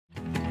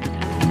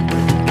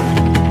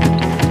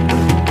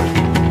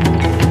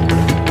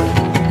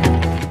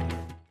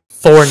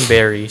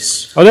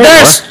thornberries. Oh,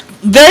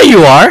 there you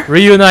are.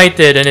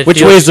 Reunited, and it Which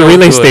feels way is the so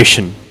relay good.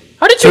 station?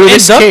 How did you Through end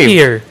this up cave.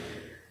 here?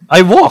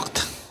 I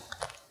walked.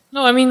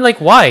 No, I mean, like,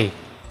 why?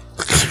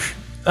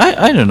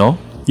 I don't know.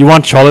 You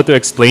want Cholo to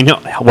explain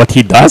what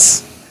he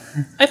does?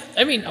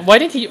 I mean, why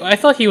didn't he? I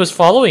thought he was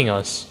following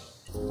us.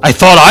 I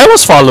thought I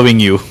was following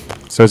you.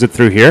 So is it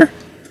through here?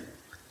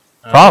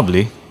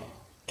 Probably.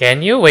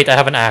 Can you? Wait, I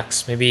have an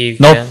axe. Maybe you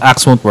Nope, can.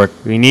 axe won't work.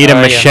 We need a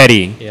Yeah.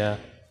 machete. Yeah.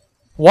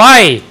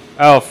 Why?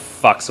 Oh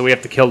fuck! So we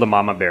have to kill the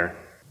mama bear.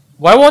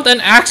 Why won't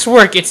an axe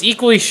work? It's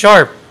equally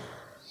sharp.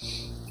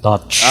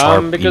 Not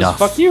sharp because enough.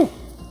 fuck you.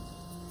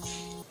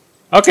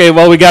 Okay,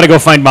 well we gotta go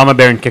find mama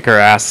bear and kick her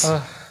ass.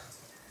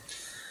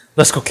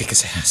 Let's go kick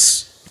his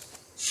ass.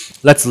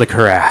 Let's lick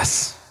her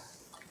ass.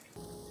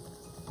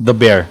 The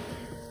bear.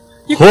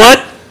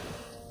 What?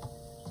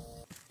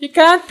 You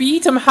can't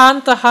beat him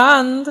hand to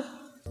hand.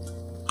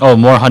 Oh,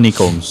 more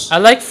honeycombs. I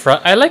like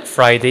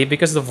Friday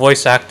because the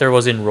voice actor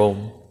was in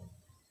Rome.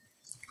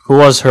 Who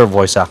was her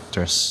voice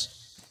actress?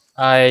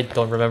 I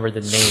don't remember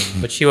the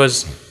name, but she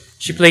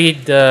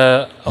played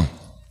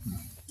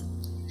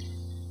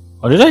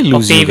Oh, did I lose you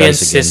Octavian's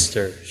guys again?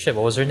 sister. Shit,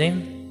 what was her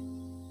name?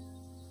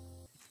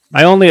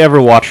 I only ever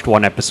watched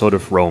one episode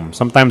of Rome.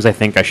 Sometimes I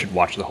think I should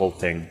watch the whole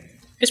thing.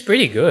 It's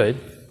pretty good.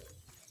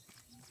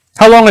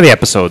 How long are the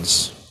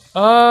episodes?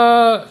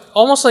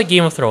 Almost like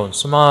Game of Thrones.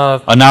 Some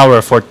An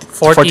hour,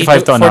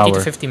 45 to an 40 hour.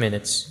 to 50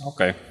 minutes.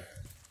 Okay.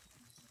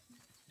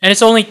 And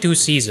it's only 2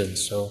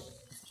 seasons, so...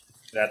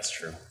 That's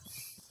true.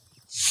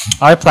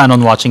 I plan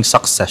on watching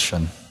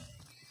Succession.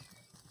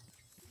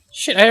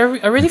 Shit, I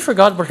really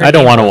forgot what her I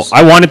don't name want was. to.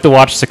 I wanted to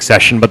watch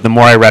Succession, but the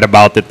more I read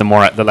about it,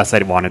 the less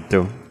I wanted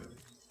to.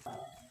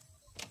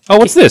 Oh,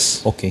 what's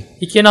this? Okay.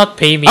 He cannot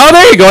pay me. Oh,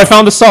 there you go. I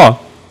found the saw.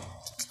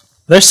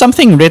 There's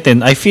something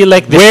written. I feel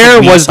like this Where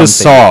could mean was the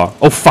something.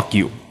 saw? Oh, fuck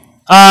you.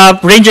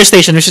 Ranger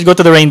Station. We should go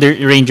to the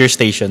Ranger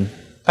Station.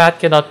 Pat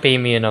cannot pay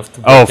me enough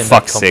to work Oh, in that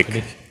fuck's sake.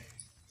 company.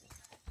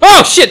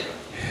 Oh, shit!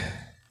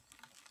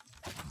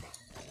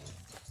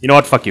 You know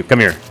what? Fuck you. Come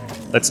here.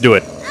 Let's do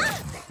it.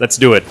 Let's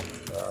do it.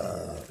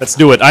 Let's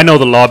do it. I know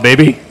the law,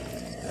 baby.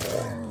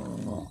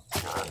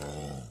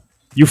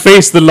 You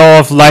face the law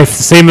of life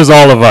the same as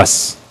all of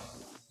us.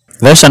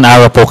 There's an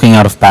arrow poking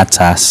out of Pat's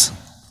ass.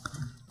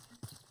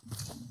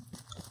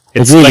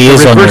 It's really like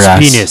is a on your reverse ass.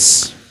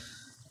 penis.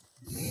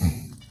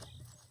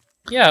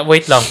 Yeah,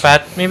 wait long,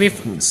 Pat. Maybe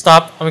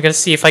stop. I'm gonna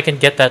see if I can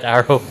get that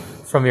arrow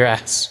from your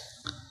ass.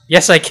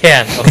 Yes, I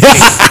can. Okay.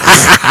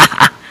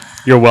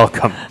 You're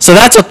welcome. So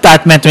that's what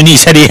Pat meant when he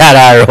said he had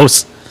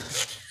arrows.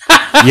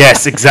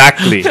 Yes,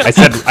 exactly. I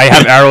said I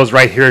have arrows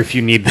right here if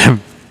you need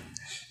them.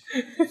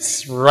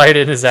 It's right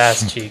in his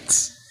ass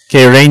cheeks.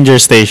 Okay, Ranger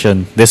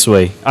Station. This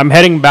way. I'm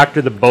heading back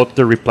to the boat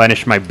to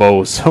replenish my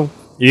bow. So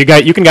you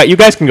guys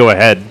can go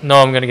ahead. No,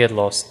 I'm gonna get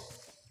lost.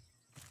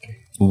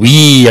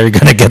 We are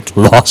gonna get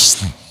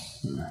lost.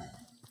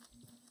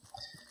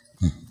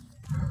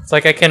 It's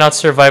like I cannot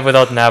survive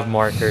without nav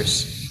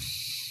markers.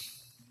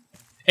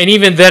 And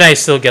even then, I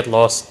still get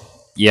lost.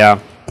 Yeah.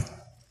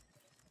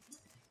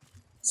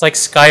 It's like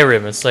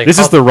Skyrim. It's like This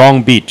is the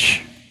wrong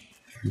beach.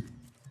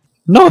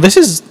 No, this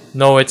is...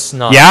 No, it's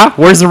not. Yeah?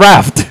 Where's the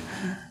raft?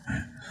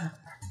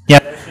 Yeah.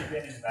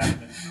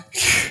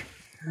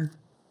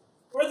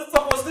 Where the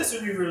fuck was this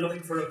when we were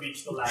looking for a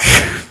beach to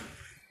land?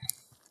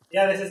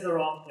 Yeah, this is the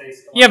wrong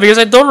place. Come Yeah, because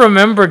I don't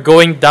remember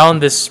going down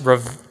this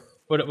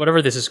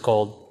whatever this is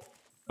called.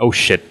 Oh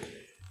shit.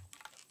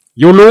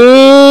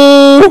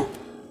 YOLO!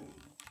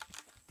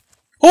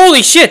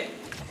 Holy shit!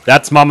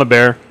 That's Mama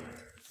Bear.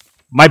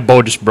 My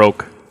bow just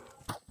broke.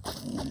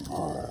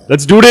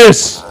 Let's do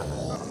this!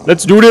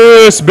 Let's do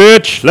this,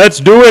 bitch! Let's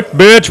do it,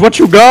 bitch! What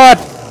you got?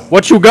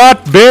 What you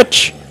got,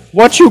 bitch?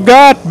 What you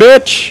got,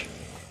 bitch?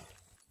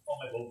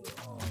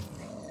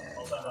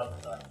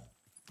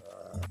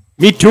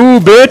 Me too,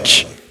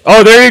 bitch!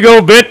 Oh, there you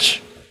go, bitch!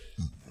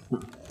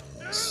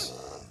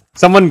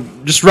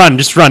 Someone, just run,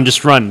 just run,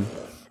 just run.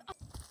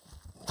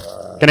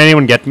 Can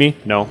anyone get me?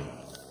 No.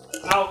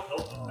 Ow!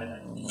 Nope.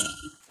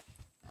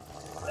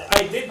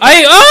 I did.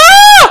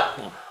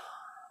 Ah!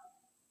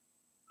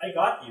 I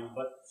got you,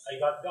 but I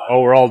got got.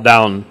 Oh, we're all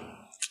down.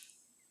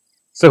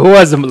 So who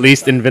has the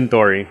least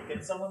inventory?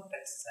 Can someone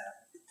text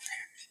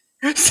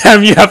Sam?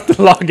 Sam, you have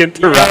to log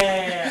into Raft.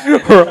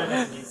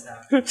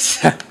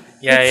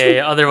 Yeah.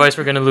 Yeah. Otherwise,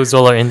 we're gonna lose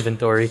all our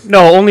inventory.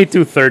 No, only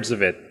 2/3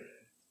 of it.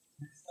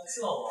 That's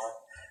still a lot.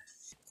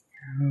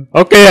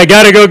 Okay, I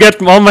gotta go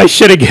get all my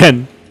shit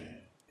again.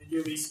 Did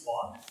you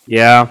respawn?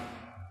 Yeah.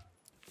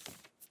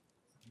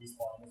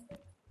 Respawn.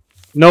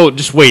 No,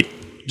 just wait.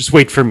 Just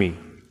wait for me.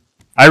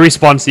 I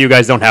respawn so you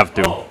guys don't have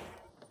to. Oh,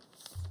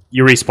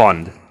 You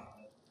respawned.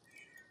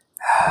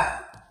 I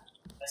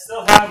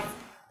still have.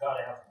 God,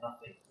 I have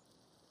nothing.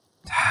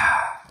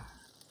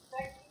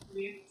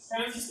 Technically,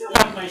 Sam, you still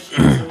have my shit.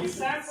 So if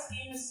Sam's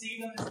Steam is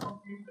saved on his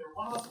computer,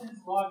 one of us can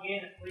just log in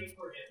and play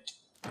for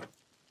him.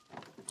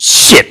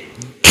 Shit!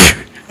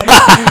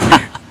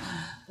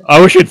 I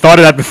wish you'd thought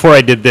of that before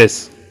I did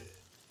this.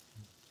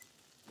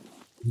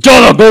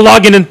 Jolo, go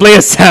log in and play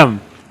as Sam!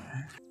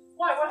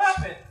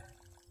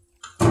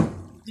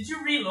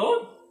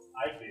 reload?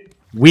 I did.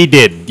 We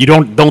did. You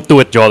don't do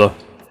it, Jolo.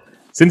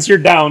 Since you're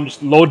down,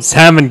 just load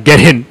Sam and get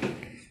in.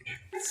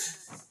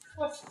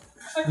 What?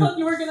 I thought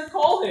you were gonna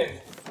call him.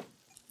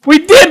 We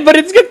did, but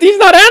he's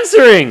not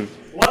answering.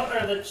 What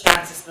are the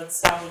chances that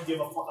Sam would give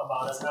a fuck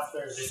about us after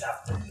this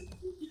afternoon?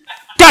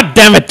 God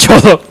damn it,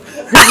 Jolo.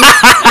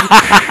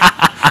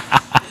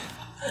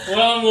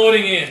 Well, I'm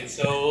loading in,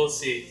 so we'll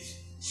see.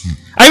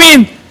 I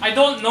mean, I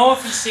don't know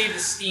if he saved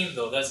his Steam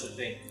though. That's the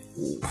thing.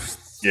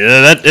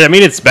 yeah, I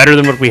mean, it's better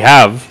than what we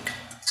have.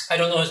 I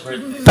don't know his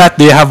birthday. Pat,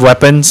 do you have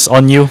weapons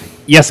on you?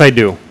 Yes, I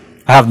do.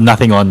 I have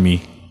nothing on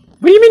me.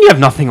 What do you mean you have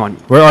nothing on you?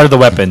 Where are the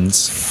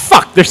weapons?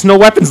 Fuck, there's no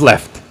weapons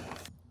left.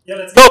 Yeah,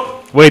 let's go.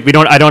 Oh! Wait,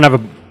 I don't have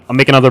a... I'll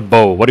make another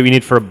bow. What do we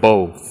need for a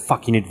bow?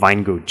 Fuck, you need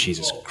vine goo.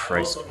 Jesus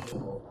Christ.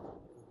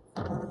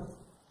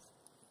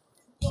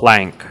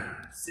 Plank.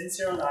 Since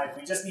you're alive,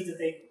 we just need to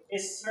take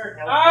his shirt.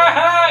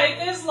 Aha!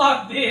 It is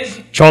locked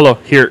in! Cholo,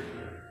 here.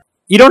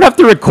 You don't have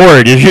to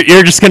record.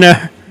 You're just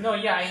gonna... No,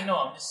 yeah, I know.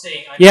 I'm just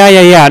saying.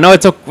 Yeah. No,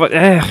 it's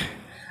okay.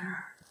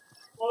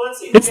 Well, let's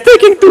see. It's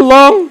taking too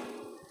long.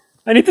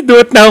 I need to do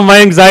it now. My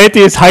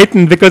anxiety is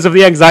heightened because of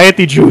the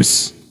anxiety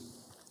juice.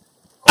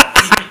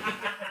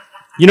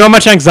 You know how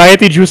much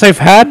anxiety juice I've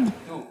had?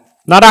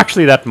 Not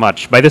actually that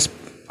much. By this,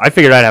 I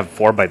figured I'd have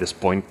 4 by this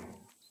point.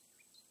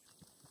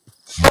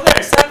 Oh,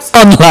 there, Sam's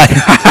Online.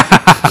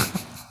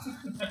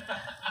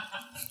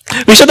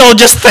 We should all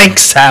just thank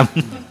Sam.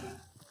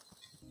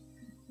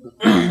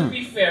 To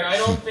be fair, I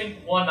don't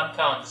think one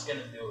account is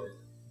gonna do it.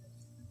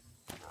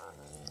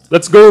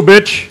 Let's go,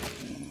 bitch.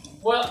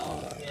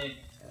 Well,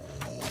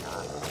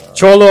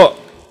 Cholo.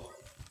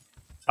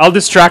 I'll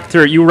distract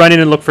her. You run in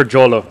and look for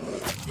Jolo.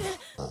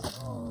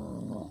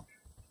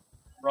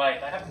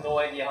 right. I have no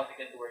idea how to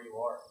get to where you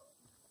are.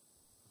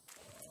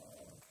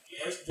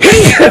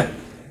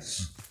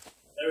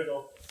 There we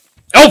go.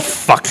 Oh,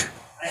 fuck.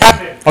 I have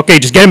him. Okay,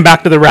 just get him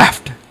back to the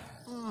raft.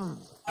 I'm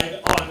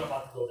about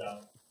to go down.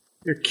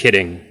 You're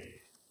kidding.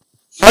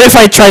 What if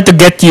I try to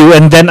get you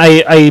and then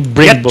I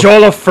bring... Get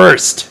Jolo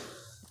first.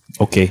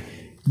 Okay.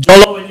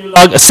 Oh, when you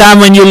log Sam,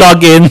 when you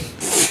log in,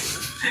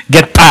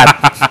 get Pat.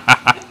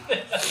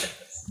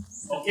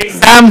 Okay,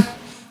 Sam!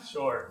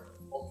 sure.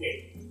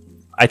 Okay.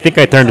 I think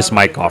I turned his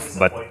mic off,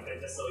 but...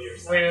 Just so you're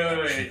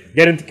Wait.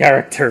 Get into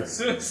character.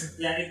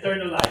 Yeah,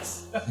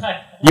 internalize.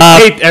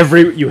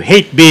 You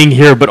hate being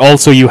here, but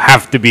also you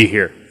have to be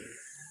here.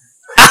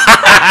 But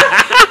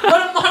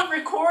I'm not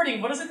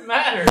recording. What does it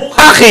matter?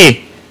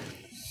 Haki!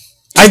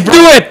 I do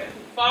it!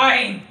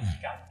 Fine.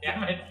 God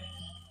damn it.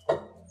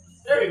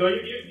 There we go.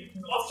 You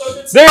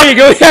offloaded. There you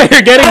go. Yeah,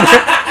 you're getting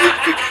there.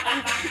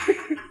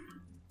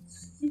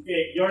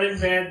 Okay, you're in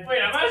bed.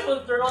 Wait, I might as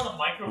well turn on the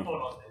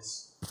microphone on this.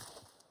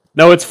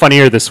 No, it's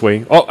funnier this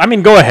way. Oh, I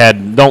mean, go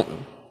ahead. Don't.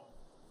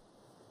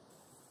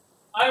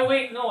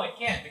 Wait, no, I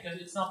can't because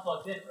it's not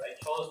plugged in, right?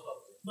 Cholo's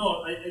plugged in.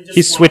 No, I just.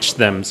 He switched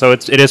them, so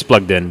it is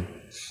plugged in.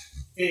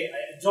 Okay,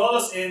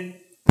 Jolo's in.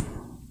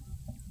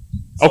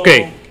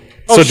 Okay.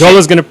 Oh, So shit.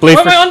 Jolo's gonna play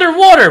Why for... am I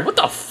underwater? What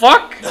the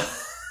fuck?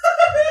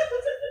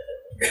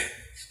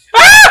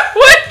 Ah!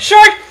 What?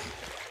 Shark!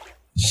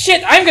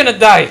 Shit, I'm gonna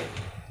die.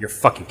 You're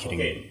fucking kidding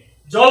me. Okay,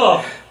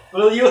 Jolo,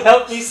 will you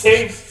help me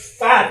save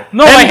Pat?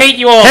 No, I hate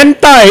you all.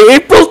 Hentai!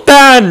 April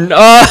Tan!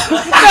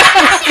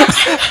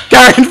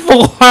 Karen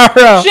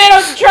Fuhara! Shit,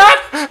 I'm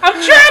trapped!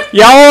 I'm trapped!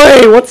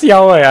 Yaoi! What's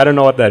yaoi? I don't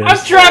know what that I'm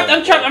is. trapped!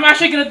 I'm trapped! I'm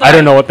actually gonna die! I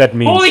don't know what that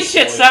means. Holy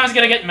shit, Sam's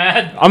gonna get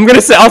mad. I'm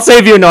gonna say... I'll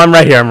save you. No, I'm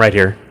right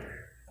here.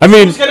 I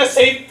mean... Who's gonna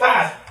save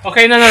Pat?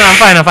 Okay, no, I'm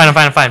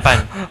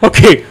fine.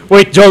 Okay,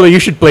 wait, Jolo, you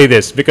should play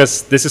this,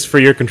 because this is for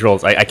your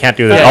controls. I can't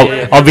do that.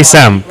 Yeah, I'll be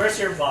Sam. Where's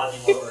your body?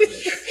 While we're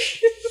there?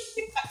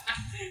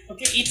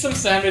 Okay, eat some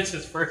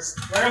sandwiches first.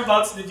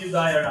 Whereabouts did you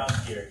die around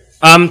here?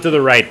 To the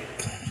right.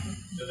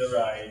 To the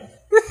right.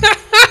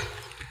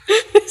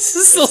 This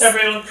is so... Is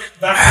everyone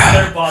back to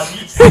their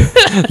bodies?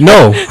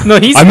 No.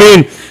 he's... I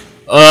mean,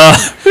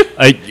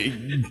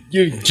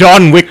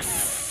 John Wick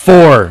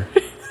 4.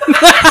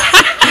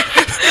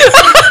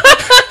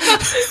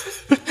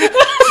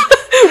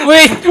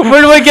 Wait,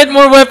 where do I get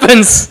more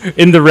weapons?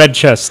 In the red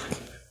chest.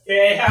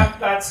 Okay, I have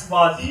Pat's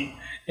body.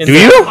 Do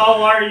you?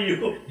 How are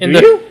you? In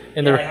Do the... you?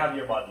 In Yeah, I the... have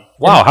your body.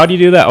 Wow, how do you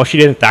do that? Oh, she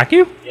didn't attack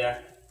you? Yeah.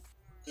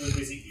 Too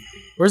busy eating.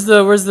 Where's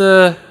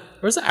the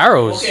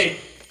arrows? Okay,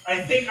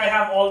 I think I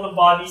have all the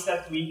bodies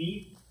that we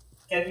need.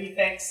 Can we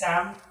thank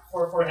Sam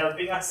for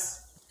helping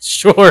us?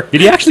 Sure.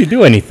 Did he actually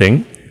do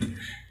anything?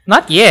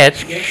 Not yet.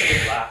 Game's a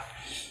good laugh.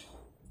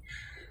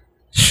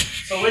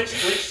 So which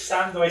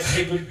Sam do I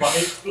say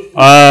goodbye to?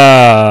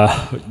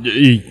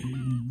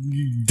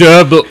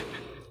 Double.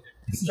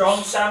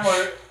 Strong Sam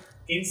or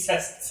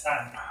Incest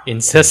Sam?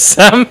 Incest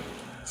Sam?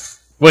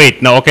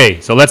 Wait, no,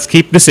 okay, so let's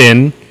keep this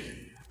in.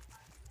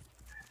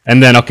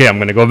 And then, okay, I'm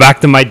gonna go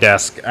back to my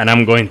desk and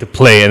I'm going to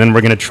play and then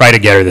we're gonna try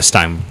together this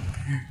time.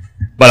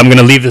 But I'm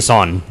gonna leave this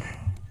on.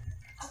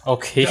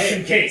 Okay. Just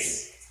in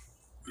case.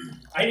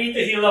 I need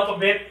to heal up a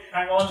bit.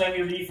 Hang on, let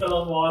me refill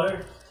on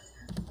water.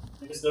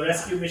 Because the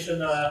rescue mission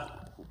was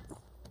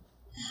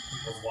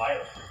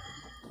wild.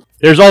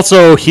 There's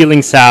also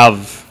healing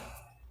salve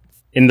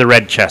in the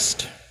red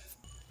chest.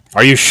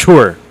 Are you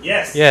sure?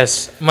 Yes.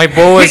 Yes, my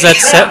bow is at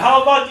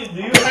How about you?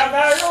 Do you have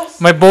arrows?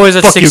 my bow is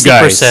at Fuck you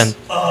 60%.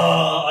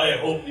 I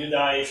hope you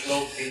die a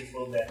slow,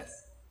 painful death.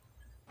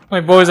 My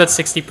bow is at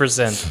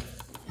 60%.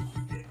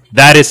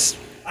 That is...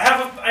 I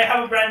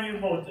have a brand new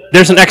bow.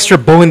 There's an extra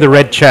bow in the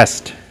red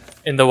chest.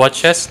 In the what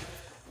chest?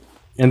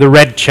 In the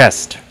red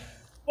chest.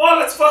 Well,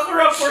 let's fuck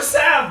her up for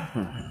Sam.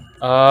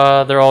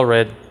 They're all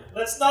red.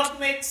 Let's not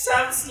make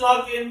Sam's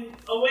login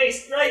a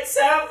waste, right,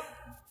 Sam?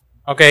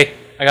 Okay,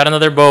 I got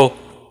another bow.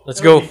 Let's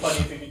It would go. be funny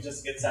if we could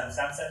just get Sam.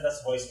 Sam send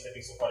us voice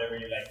clippings of whatever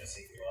you like to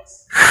say to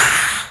us.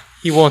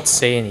 He won't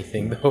say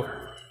anything though.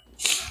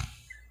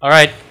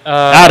 Alright,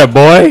 Atta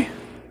boy.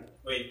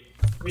 Wait,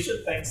 we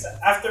should thank Sam.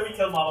 After we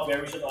kill Mama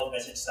Bear, we should all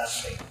message Sam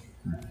saying,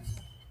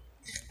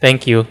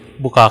 thank you,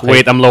 Bukake.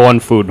 Wait, I'm low on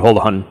food. Hold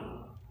on.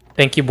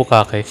 Thank you,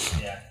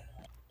 Bukake. yeah.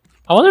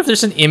 I wonder if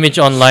there's an image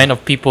online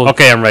of people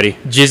Okay, I'm ready.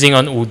 jizzing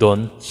on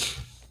udon.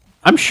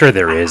 I'm sure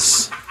there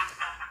is.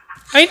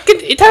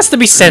 It has to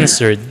be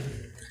censored.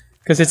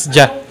 Because it's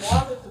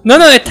No,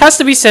 it has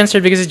to be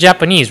censored because it's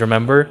Japanese,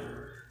 remember?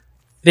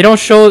 They don't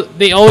show...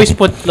 They always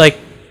put, like,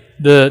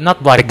 the...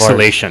 Not black bars.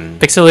 Pixelation.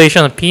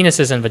 Pixelation of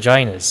penises and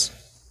vaginas.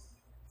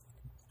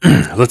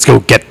 Let's go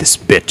get this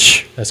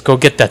bitch. Let's go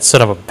get that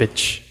son of a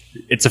bitch.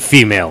 It's a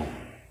female.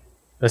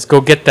 Let's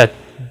go get that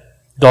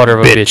daughter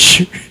of a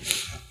bitch. Bitch.